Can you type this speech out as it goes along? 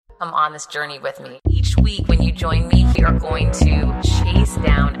Come on this journey with me. Each week when you join me, we are going to chase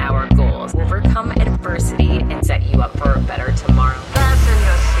down our goals, overcome adversity, and set you up for a better tomorrow. Fasten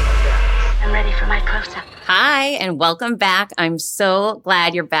your seatbelts. I'm ready for my close-up. Hi, and welcome back. I'm so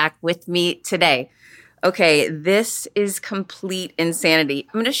glad you're back with me today. Okay, this is complete insanity.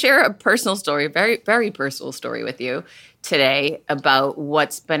 I'm going to share a personal story, very, very personal story with you today about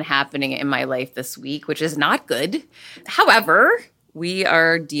what's been happening in my life this week, which is not good. However, we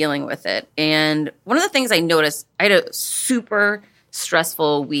are dealing with it. And one of the things I noticed, I had a super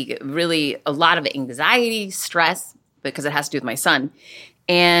stressful week, really a lot of anxiety, stress, because it has to do with my son.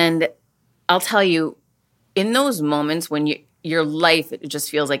 And I'll tell you, in those moments when your life, it just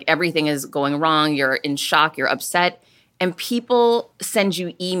feels like everything is going wrong, you're in shock, you're upset, and people send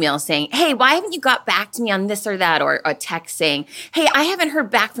you emails saying, hey, why haven't you got back to me on this or that? Or a text saying, hey, I haven't heard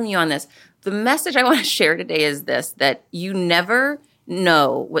back from you on this. The message I want to share today is this, that you never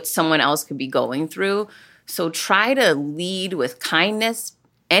know what someone else could be going through. So try to lead with kindness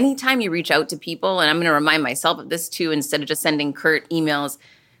anytime you reach out to people. And I'm going to remind myself of this too, instead of just sending curt emails,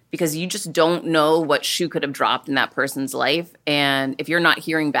 because you just don't know what shoe could have dropped in that person's life. And if you're not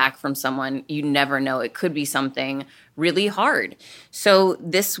hearing back from someone, you never know. It could be something really hard. So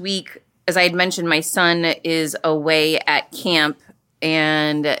this week, as I had mentioned, my son is away at camp,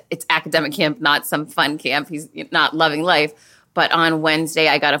 and it's academic camp, not some fun camp. He's not loving life. But on Wednesday,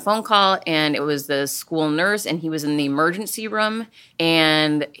 I got a phone call, and it was the school nurse, and he was in the emergency room,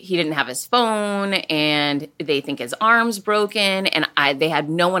 and he didn't have his phone, and they think his arm's broken, and they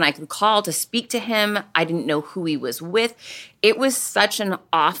had no one I could call to speak to him. I didn't know who he was with. It was such an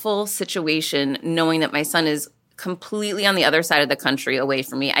awful situation, knowing that my son is completely on the other side of the country away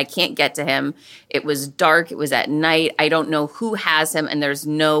from me. I can't get to him. It was dark. It was at night. I don't know who has him, and there's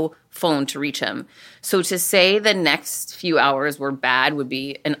no phone to reach him. So to say the next few hours were bad would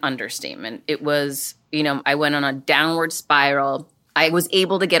be an understatement. It was, I went on a downward spiral. I was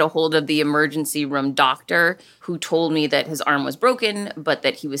able to get a hold of the emergency room doctor, who told me that his arm was broken, but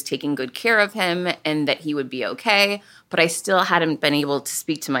that he was taking good care of him and that he would be okay. But I still hadn't been able to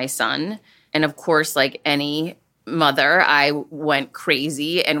speak to my son. And of course, like any mother, I went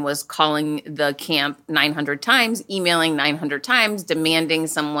crazy and was calling the camp 900 times, emailing 900 times, demanding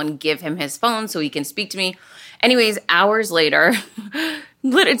someone give him his phone so he can speak to me. Anyways, hours later,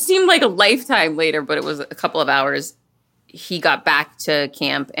 it seemed like a lifetime later, but it was a couple of hours, he got back to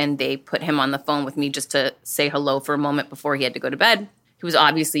camp, and they put him on the phone with me just to say hello for a moment before he had to go to bed. He was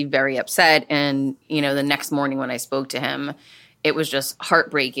obviously very upset, and, the next morning when I spoke to him, it was just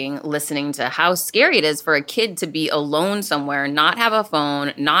heartbreaking listening to how scary it is for a kid to be alone somewhere, not have a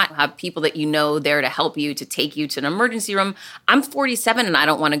phone, not have people that there to help you, to take you to an emergency room. I'm 47 and I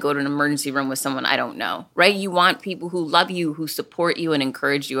don't want to go to an emergency room with someone I don't know, right? You want people who love you, who support you and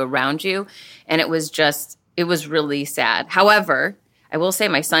encourage you around you. And it was really sad. However, I will say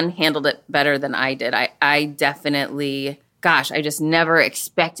my son handled it better than I did. I definitely... Gosh, I just never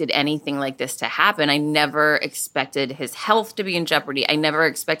expected anything like this to happen. I never expected his health to be in jeopardy. I never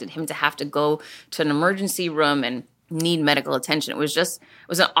expected him to have to go to an emergency room and need medical attention. It was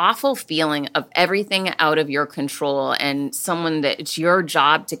an awful feeling of everything out of your control, and someone that it's your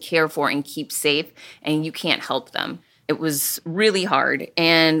job to care for and keep safe, and you can't help them. It was really hard.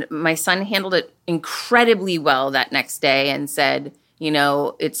 And my son handled it incredibly well that next day and said,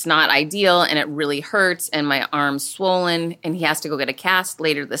 it's not ideal and it really hurts and my arm's swollen and he has to go get a cast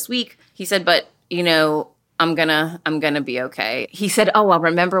later this week. He said, but, I'm gonna be okay. He said, oh, well,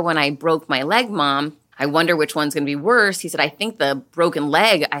 remember when I broke my leg, Mom? I wonder which one's going to be worse. He said, I think the broken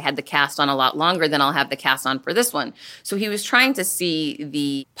leg, I had the cast on a lot longer than I'll have the cast on for this one. So he was trying to see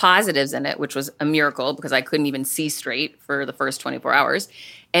the positives in it, which was a miracle because I couldn't even see straight for the first 24 hours.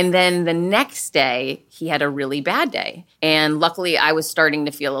 And then the next day, he had a really bad day. And luckily, I was starting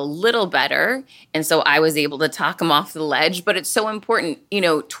to feel a little better. And so I was able to talk him off the ledge. But it's so important.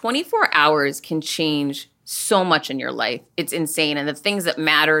 24 hours can change so much in your life. It's insane. And the things that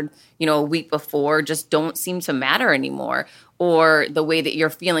mattered, a week before just don't seem to matter anymore. Or the way that you're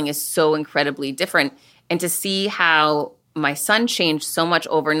feeling is so incredibly different. And to see how my son changed so much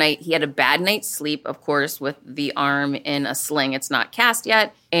overnight. He had a bad night's sleep, of course, with the arm in a sling. It's not cast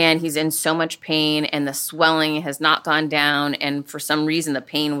yet. And he's in so much pain, and the swelling has not gone down. And for some reason, the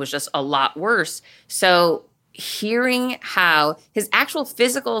pain was just a lot worse. So hearing how his actual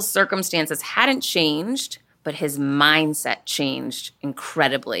physical circumstances hadn't changed, but his mindset changed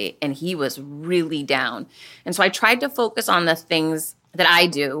incredibly, and he was really down. And so I tried to focus on the things that I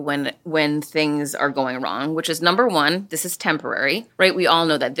do when things are going wrong, which is number one, this is temporary, right? We all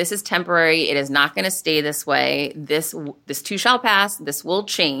know that this is temporary. It is not going to stay this way. This too shall pass. This will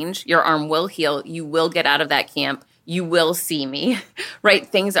change. Your arm will heal. You will get out of that camp. You will see me, right?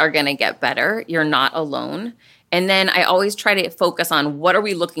 Things are going to get better. You're not alone. And then I always try to focus on what are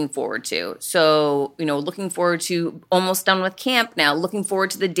we looking forward to? So, looking forward to almost done with camp now, looking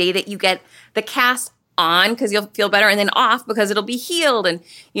forward to the day that you get the cast on because you'll feel better, and then off because it'll be healed, and,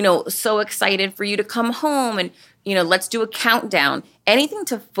 so excited for you to come home, and, let's do a countdown. Anything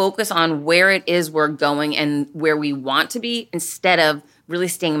to focus on where it is we're going and where we want to be instead of really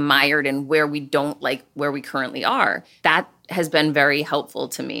staying mired in where we don't like where we currently are. That has been very helpful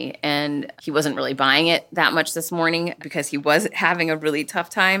to me. And he wasn't really buying it that much this morning because he was having a really tough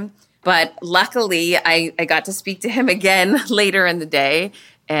time. But luckily, I got to speak to him again later in the day,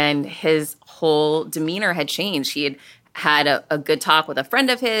 and his whole demeanor had changed. He had a good talk with a friend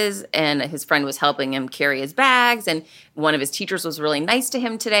of his, and his friend was helping him carry his bags, and one of his teachers was really nice to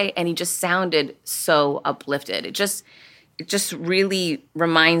him today, and he just sounded so uplifted. It just really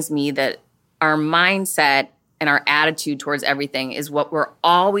reminds me that our mindset and our attitude towards everything is what we're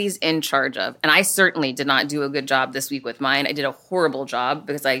always in charge of. And I certainly did not do a good job this week with mine. I did a horrible job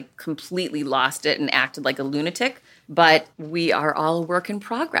because I completely lost it and acted like a lunatic. But we are all a work in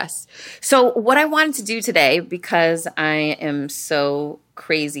progress. So what I wanted to do today, because I am so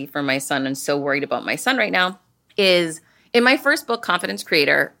crazy for my son and so worried about my son right now, is in my first book, Confidence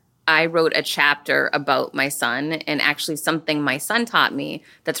Creator, I wrote a chapter about my son and actually something my son taught me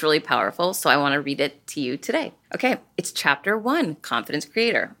that's really powerful. So I want to read it to you today. Okay, it's chapter 1, Confidence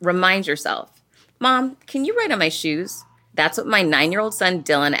Creator. Remind yourself. Mom, can you write on my shoes? That's what my 9-year-old son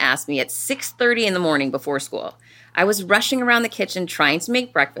Dylan asked me at 6:30 in the morning before school. I was rushing around the kitchen trying to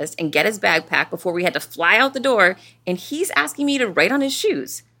make breakfast and get his bag packed before we had to fly out the door, and he's asking me to write on his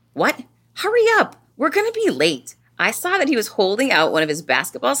shoes. What? Hurry up. We're going to be late. I saw that he was holding out one of his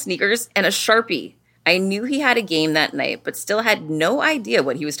basketball sneakers and a Sharpie. I knew he had a game that night, but still had no idea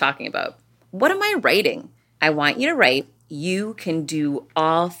what he was talking about. What am I writing? I want you to write, "You can do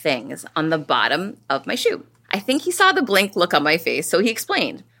all things," on the bottom of my shoe. I think he saw the blank look on my face, so he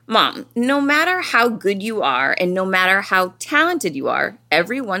explained, Mom, no matter how good you are and no matter how talented you are,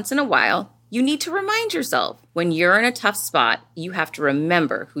 every once in a while, you need to remind yourself when you're in a tough spot, you have to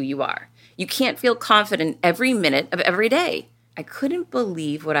remember who you are. You can't feel confident every minute of every day. I couldn't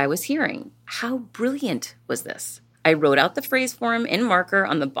believe what I was hearing. How brilliant was this? I wrote out the phrase for him in marker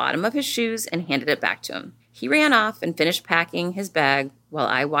on the bottom of his shoes and handed it back to him. He ran off and finished packing his bag while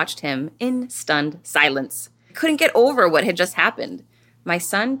I watched him in stunned silence. I couldn't get over what had just happened. My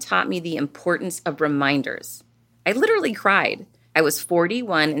son taught me the importance of reminders. I literally cried. I was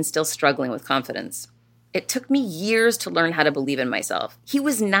 41 and still struggling with confidence. It took me years to learn how to believe in myself. He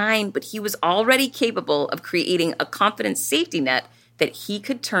was 9, but he was already capable of creating a confidence safety net that he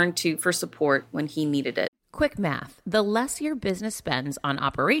could turn to for support when he needed it. Quick math. The less your business spends on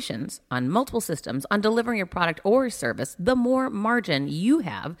operations, on multiple systems, on delivering your product or service, the more margin you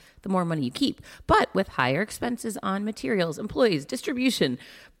have, the more money you keep. But with higher expenses on materials, employees, distribution,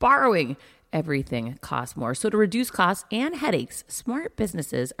 borrowing, everything costs more. So to reduce costs and headaches, smart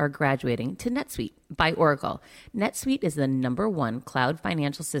businesses are graduating to NetSuite by Oracle. NetSuite is the #1 cloud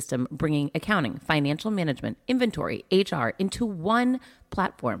financial system bringing accounting, financial management, inventory, HR into one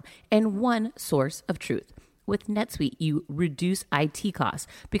platform and one source of truth. With NetSuite, you reduce IT costs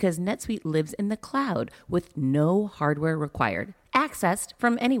because NetSuite lives in the cloud with no hardware required, accessed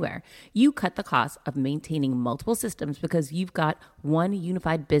from anywhere. You cut the cost of maintaining multiple systems because you've got one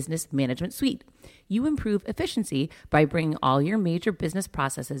unified business management suite. You improve efficiency by bringing all your major business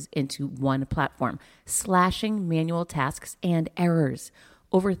processes into one platform, slashing manual tasks and errors.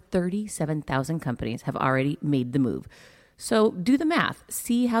 Over 37,000 companies have already made the move. So do the math.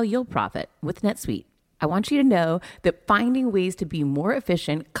 See how you'll profit with NetSuite. I want you to know that finding ways to be more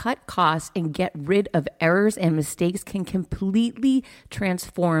efficient, cut costs, and get rid of errors and mistakes can completely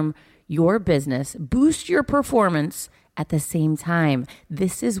transform your business, boost your performance at the same time.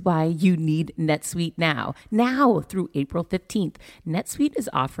 This is why you need NetSuite now. Now through April 15th, NetSuite is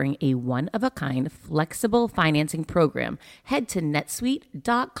offering a one-of-a-kind flexible financing program. Head to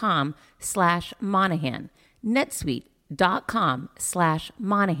netsuite.com/Monahan.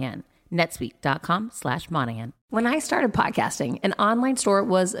 netsuite.com/Monahan. netsuite.com/Monahan. When I started podcasting, an online store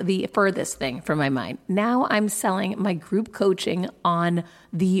was the furthest thing from my mind. Now I'm selling my group coaching on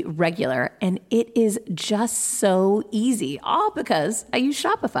the regular, and it is just so easy, all because I use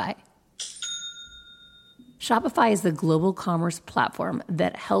Shopify. Shopify is the global commerce platform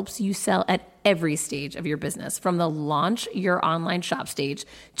that helps you sell at every stage of your business, from the launch your online shop stage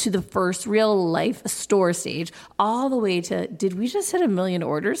to the first real life store stage, all the way to, did we just hit 1 million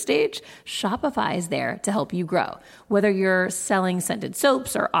orders stage? Shopify is there to help you grow. Whether you're selling scented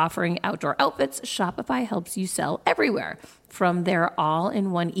soaps or offering outdoor outfits, Shopify helps you sell everywhere. From their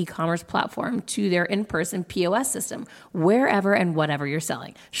all-in-one e-commerce platform to their in-person POS system, wherever and whatever you're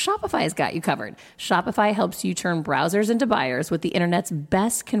selling, Shopify has got you covered. Shopify helps you turn browsers into buyers with the internet's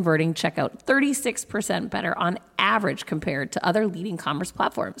best converting checkout, 36% better on average compared to other leading commerce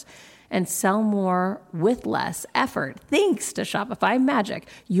platforms, and sell more with less effort thanks to Shopify Magic,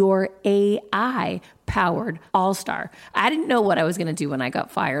 your AI-powered all-star. I didn't know what I was going to do when I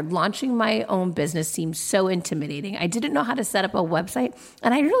got fired. Launching my own business seemed so intimidating. I didn't know how to set up a website,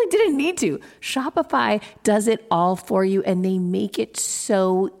 and I really didn't need to. Shopify does it all for you, and they make it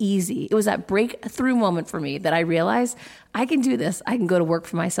so easy. It was that breakthrough moment for me that I realized I can do this. I can go to work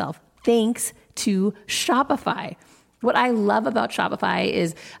for myself thanks to Shopify. What I love about Shopify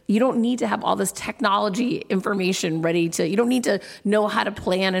is you don't need to have all this technology information you don't need to know how to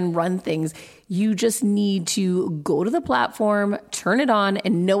plan and run things. You just need to go to the platform, turn it on,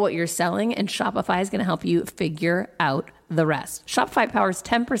 and know what you're selling, and Shopify is going to help you figure out the rest. Shopify powers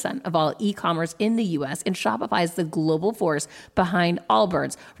 10% of all e-commerce in the U.S., and Shopify is the global force behind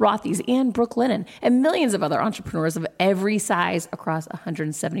Allbirds, Rothy's, and Brooklinen, and millions of other entrepreneurs of every size across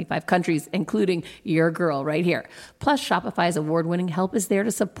 175 countries, including your girl right here. Plus, Shopify's award-winning help is there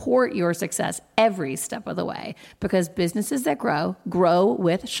to support your success every step of the way, because businesses that grow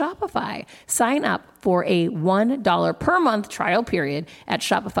with Shopify. Sign up for a $1 per month trial period at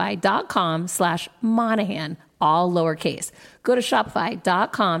shopify.com/Monahan, all lowercase. Go to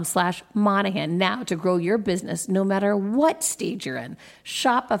shopify.com/Monahan now to grow your business no matter what stage you're in.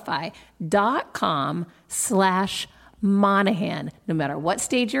 Shopify.com/Monahan. No matter what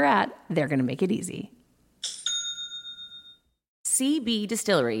stage you're at, they're going to make it easy.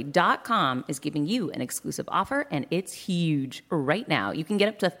 CBDistillery.com is giving you an exclusive offer, and it's huge. Right now, you can get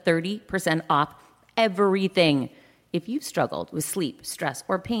up to 30% off everything. If you've struggled with sleep, stress,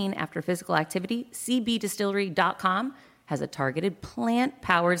 or pain after physical activity, CBDistillery.com has a targeted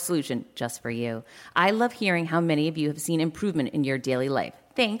plant-powered solution just for you. I love hearing how many of you have seen improvement in your daily life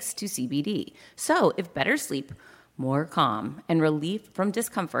thanks to CBD. So if better sleep, more calm, and relief from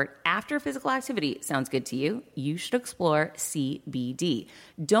discomfort after physical activity sounds good to you, you should explore CBD.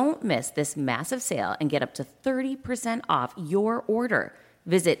 Don't miss this massive sale and get up to 30% off your order.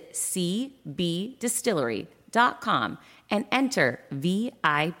 Visit CBDistillery.com and enter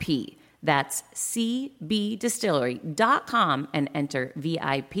VIP. That's CBDistillery.com and enter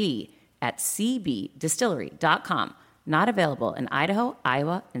VIP at CBDistillery.com. Not available in Idaho,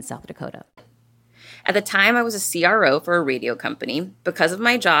 Iowa, and South Dakota. At the time, I was a CRO for a radio company. Because of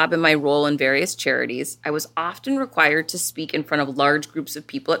my job and my role in various charities, I was often required to speak in front of large groups of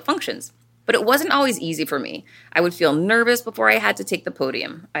people at functions. But it wasn't always easy for me. I would feel nervous before I had to take the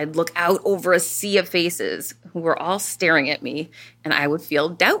podium. I'd look out over a sea of faces who were all staring at me, and I would feel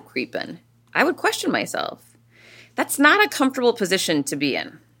doubt creep in. I would question myself. That's not a comfortable position to be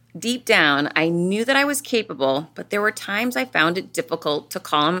in. Deep down, I knew that I was capable, but there were times I found it difficult to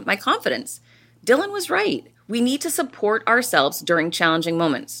calm my confidence. Dylan was right. We need to support ourselves during challenging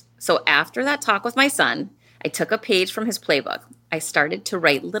moments. So after that talk with my son, I took a page from his playbook. I started to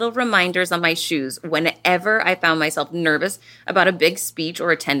write little reminders on my shoes whenever I found myself nervous about a big speech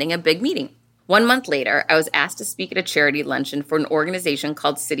or attending a big meeting. 1 month later, I was asked to speak at a charity luncheon for an organization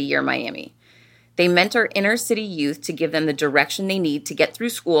called City Year Miami. They mentor inner city youth to give them the direction they need to get through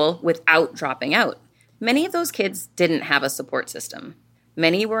school without dropping out. Many of those kids didn't have a support system.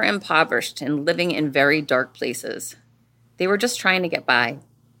 Many were impoverished and living in very dark places. They were just trying to get by.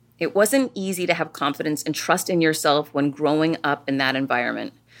 It wasn't easy to have confidence and trust in yourself when growing up in that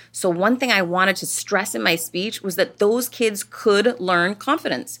environment. So one thing I wanted to stress in my speech was that those kids could learn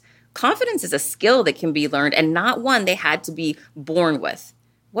confidence. Confidence is a skill that can be learned and not one they had to be born with.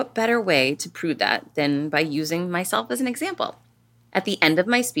 What better way to prove that than by using myself as an example? At the end of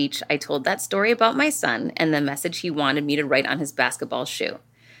my speech, I told that story about my son and the message he wanted me to write on his basketball shoe.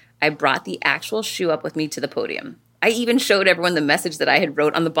 I brought the actual shoe up with me to the podium. I even showed everyone the message that I had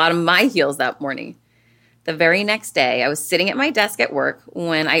wrote on the bottom of my heels that morning. The very next day, I was sitting at my desk at work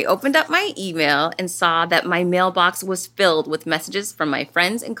when I opened up my email and saw that my mailbox was filled with messages from my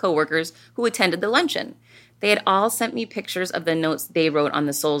friends and coworkers who attended the luncheon. They had all sent me pictures of the notes they wrote on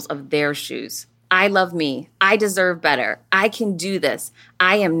the soles of their shoes. I love me. I deserve better. I can do this.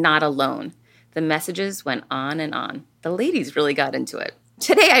 I am not alone. The messages went on and on. The ladies really got into it.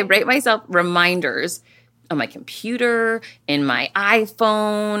 Today, I write myself reminders on my computer, in my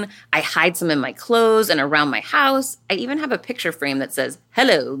iPhone. I hide some in my clothes and around my house. I even have a picture frame that says,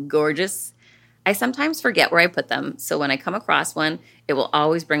 "Hello, gorgeous." I sometimes forget where I put them, so when I come across one, it will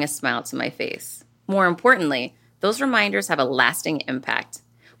always bring a smile to my face. More importantly, those reminders have a lasting impact.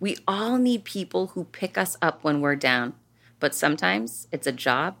 We all need people who pick us up when we're down, but sometimes it's a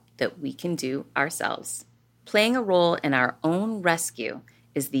job that we can do ourselves. Playing a role in our own rescue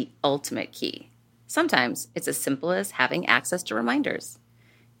is the ultimate key. Sometimes it's as simple as having access to reminders.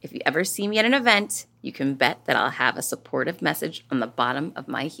 If you ever see me at an event, you can bet that I'll have a supportive message on the bottom of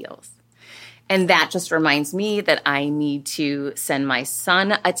my heels. And that just reminds me that I need to send my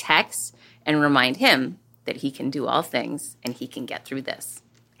son a text and remind him that he can do all things and he can get through this.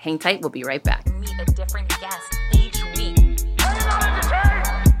 Hang tight, we'll be right back. Meet a different guest each week.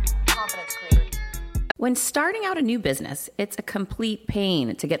 Confidence Creator. When starting out a new business, it's a complete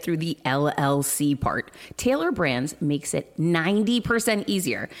pain to get through the LLC part. Tailor Brands makes it 90%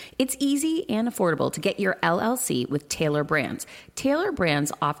 easier. It's easy and affordable to get your LLC with Tailor Brands. Tailor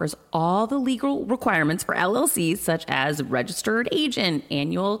Brands offers all the legal requirements for LLCs, such as registered agent,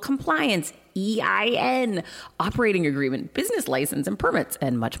 annual compliance, EIN, operating agreement, business license, and permits,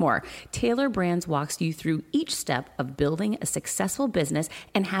 and much more. Tailor Brands walks you through each step of building a successful business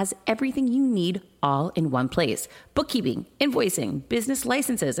and has everything you need all in one place. Bookkeeping, invoicing, business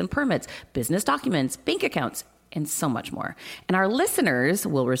licenses and permits, business documents, bank accounts, and so much more. And our listeners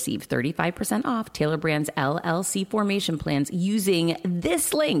will receive 35% off Tailor Brands LLC formation plans using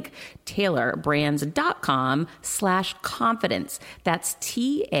this link, tailorbrands.com/confidence. That's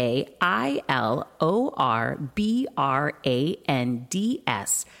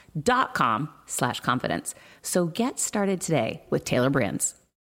TAILORBRANDS.com/confidence. So get started today with Tailor Brands.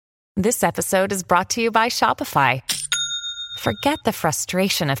 This episode is brought to you by Shopify. Forget the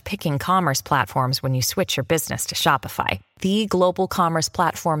frustration of picking commerce platforms when you switch your business to Shopify, the global commerce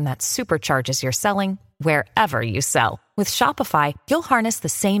platform that supercharges your selling wherever you sell. With Shopify, you'll harness the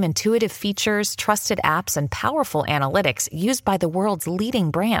same intuitive features, trusted apps, and powerful analytics used by the world's leading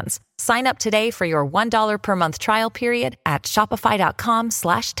brands. Sign up today for your $1 per month trial period at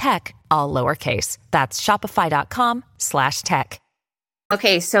shopify.com/tech, all lowercase. That's shopify.com/tech.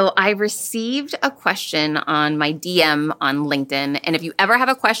 Okay, so I received a question on my DM on LinkedIn. And if you ever have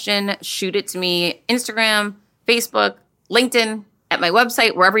a question, shoot it to me, Instagram, Facebook, LinkedIn, at my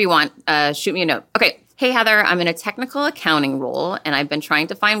website, wherever you want. Shoot me a note. Okay. Hey, Heather, I'm in a technical accounting role, and I've been trying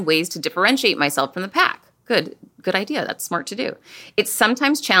to find ways to differentiate myself from the pack. Good idea. That's smart to do. It's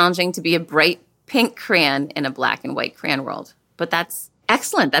sometimes challenging to be a bright pink crayon in a black and white crayon world. But that's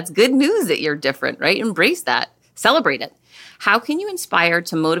excellent. That's good news that you're different, right? Embrace that. Celebrate it. How can you inspire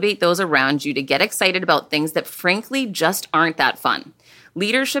to motivate those around you to get excited about things that frankly just aren't that fun?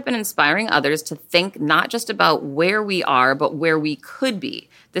 Leadership and inspiring others to think not just about where we are, but where we could be.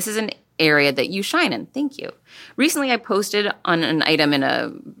 This is an area that you shine in. Thank you. Recently, I posted on an item in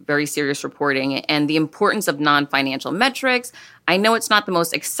a very serious reporting and the importance of non-financial metrics. I know it's not the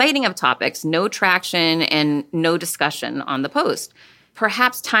most exciting of topics, no traction and no discussion on the post.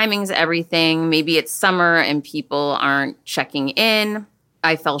 Perhaps timing's everything. Maybe it's summer and people aren't checking in.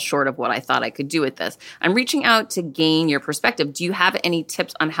 I fell short of what I thought I could do with this. I'm reaching out to gain your perspective. Do you have any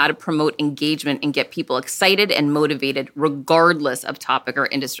tips on how to promote engagement and get people excited and motivated regardless of topic or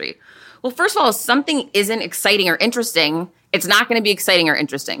industry? Well, first of all, if something isn't exciting or interesting, it's not going to be exciting or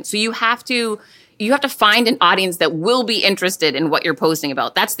interesting. So you have to find an audience that will be interested in what you're posting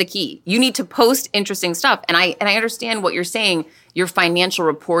about. That's the key. You need to post interesting stuff. And I understand what you're saying. Your financial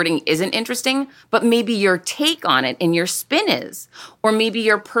reporting isn't interesting, but maybe your take on it and your spin is. Or maybe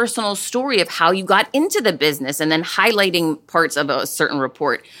your personal story of how you got into the business and then highlighting parts of a certain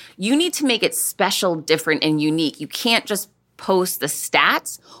report. You need to make it special, different, and unique. You can't just post the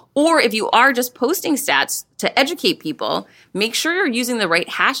stats. Or if you are just posting stats to educate people, make sure you're using the right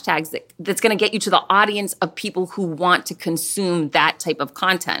hashtags that's going to get you to the audience of people who want to consume that type of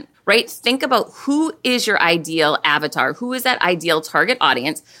content, right? Think about who is your ideal avatar? Who is that ideal target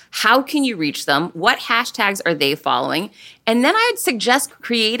audience? How can you reach them? What hashtags are they following? And then I'd suggest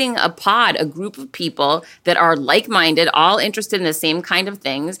creating a pod, a group of people that are like-minded, all interested in the same kind of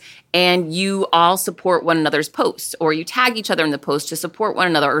things, and you all support one another's posts, or you tag each other in the post to support one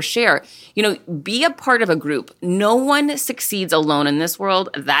another or share. Be a part of a group. No one succeeds alone in this world.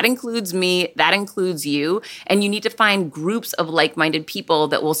 That includes me. That includes you. And you need to find groups of like-minded people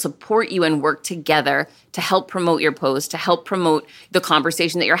that will support you and work together to help promote your post, to help promote the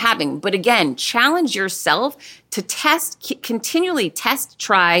conversation that you're having. But again, challenge yourself to continually test,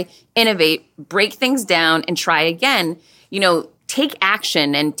 try, innovate, break things down, and try again. take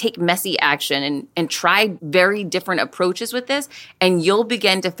action and take messy action and try very different approaches with this, and you'll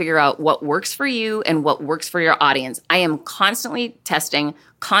begin to figure out what works for you and what works for your audience. I am constantly testing,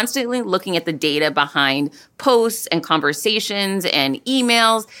 constantly looking at the data behind posts and conversations and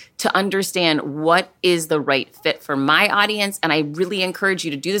emails to understand what is the right fit for my audience. And I really encourage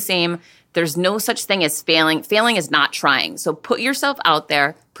you to do the same. There's no such thing as failing. Failing is not trying. So put yourself out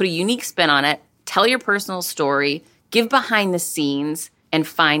there, put a unique spin on it, tell your personal story, give behind the scenes, and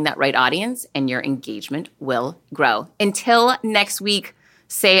find that right audience, and your engagement will grow. Until next week,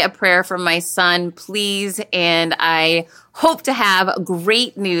 say a prayer for my son, please. And I hope to have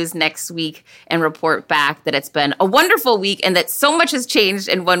great news next week and report back that it's been a wonderful week and that so much has changed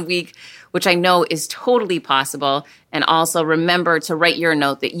in 1 week, which I know is totally possible. And also remember to write your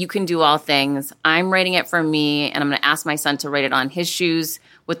note that you can do all things. I'm writing it for me, and I'm going to ask my son to write it on his shoes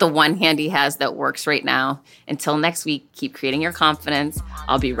with the one hand he has that works right now. Until next week, keep creating your confidence.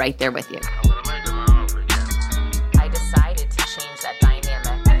 I'll be right there with you. I decided to change that dynamic.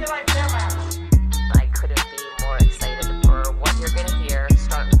 I couldn't be more excited for what you're going to hear,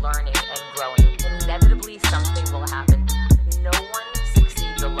 start learning and growing. Inevitably, something will happen. No one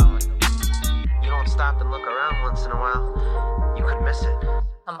succeeds alone. You don't stop and look around once in a while, you could miss it.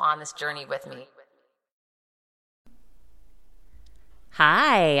 Come on this journey with me.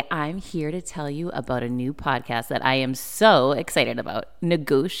 Hi, I'm here to tell you about a new podcast that I am so excited about,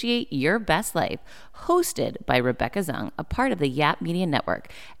 Negotiate Your Best Life, hosted by Rebecca Zung, a part of the Yap Media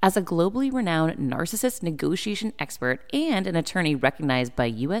Network. As a globally renowned narcissist negotiation expert and an attorney recognized by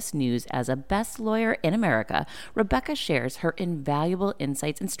U.S. News as a best lawyer in America, Rebecca shares her invaluable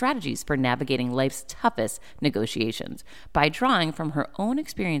insights and strategies for navigating life's toughest negotiations. By drawing from her own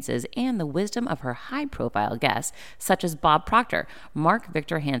experiences and the wisdom of her high-profile guests, such as Bob Proctor, Mark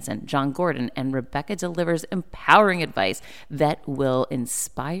Victor Hansen, John Gordon, and Rebecca delivers empowering advice that will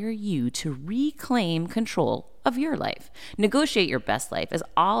inspire you to reclaim control of your life. Negotiate Your Best Life is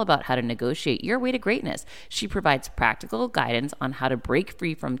all about how to negotiate your way to greatness. She provides practical guidance on how to break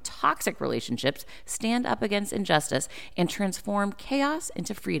free from toxic relationships, stand up against injustice, and transform chaos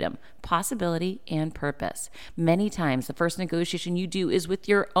into freedom, possibility, and purpose. Many times, the first negotiation you do is with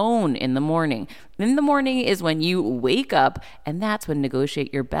your own in the morning. In the morning is when you wake up, and that's when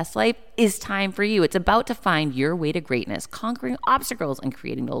Negotiate Your Best Life is time for you. It's about to find your way to greatness, conquering obstacles, and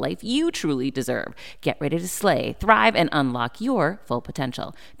creating the life you truly deserve. Get ready to slay, thrive, and unlock your full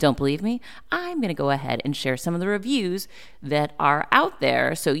potential. Don't believe me? I'm going to go ahead and share some of the reviews that are out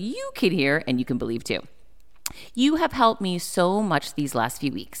there so you can hear and you can believe too. You have helped me so much these last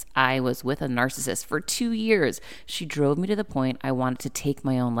few weeks. I was with a narcissist for 2 years. She drove me to the point I wanted to take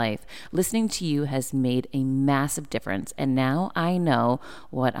my own life. Listening to you has made a massive difference, and now I know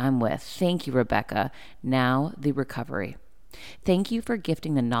what I'm with. Thank you, Rebecca. Now the recovery. Thank you for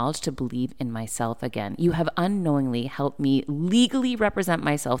gifting the knowledge to believe in myself again. You have unknowingly helped me legally represent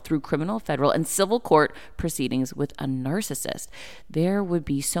myself through criminal, federal, and civil court proceedings with a narcissist. There would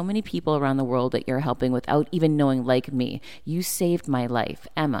be so many people around the world that you're helping without even knowing, like me. You saved my life.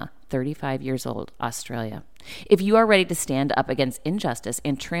 Emma, 35 years old, Australia. If you are ready to stand up against injustice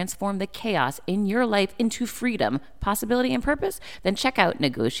and transform the chaos in your life into freedom, possibility, and purpose, then check out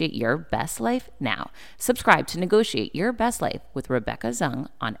Negotiate Your Best Life now. Subscribe to Negotiate Your Best Life with Rebecca Zung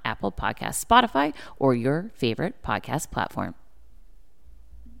on Apple Podcasts, Spotify, or your favorite podcast platform.